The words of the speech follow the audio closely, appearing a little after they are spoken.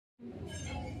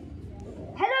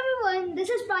everyone, this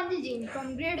is Pranjal Jain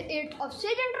from grade 8 of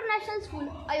Sage International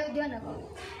School, Ayodhya Nagar.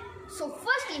 So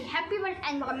firstly, happy World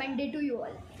Environment Day to you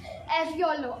all. As we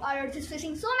all know, our earth is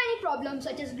facing so many problems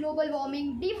such as global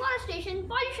warming, deforestation,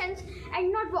 pollutions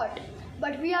and not what,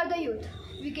 but we are the youth.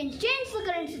 We can change the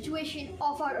current situation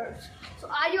of our earth. So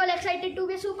are you all excited to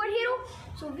be a superhero?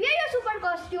 So wear your super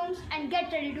costumes and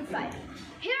get ready to fly.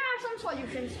 Here are some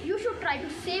solutions you should try to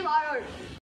save our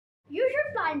earth. You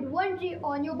should plant one tree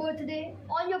on your birthday,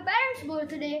 on your parents'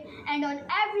 birthday, and on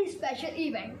every special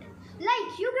event.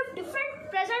 Like you give different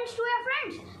presents to your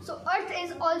friends. So Earth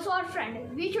is also our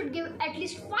friend. We should give at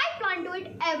least 5 plants to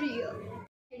it every year.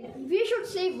 We should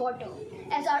save water,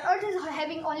 as our Earth is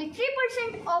having only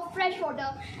 3% of fresh water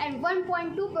and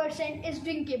 1.2% is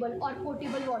drinkable or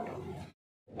potable water.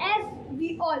 As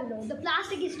we all know, the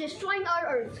plastic is destroying our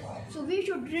earth, so we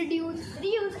should reduce,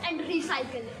 reuse and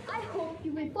recycle. I hope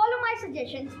you will follow my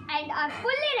suggestions and are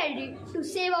fully ready to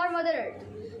save our Mother Earth.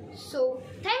 So,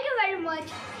 thank you very much.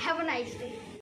 Have a nice day.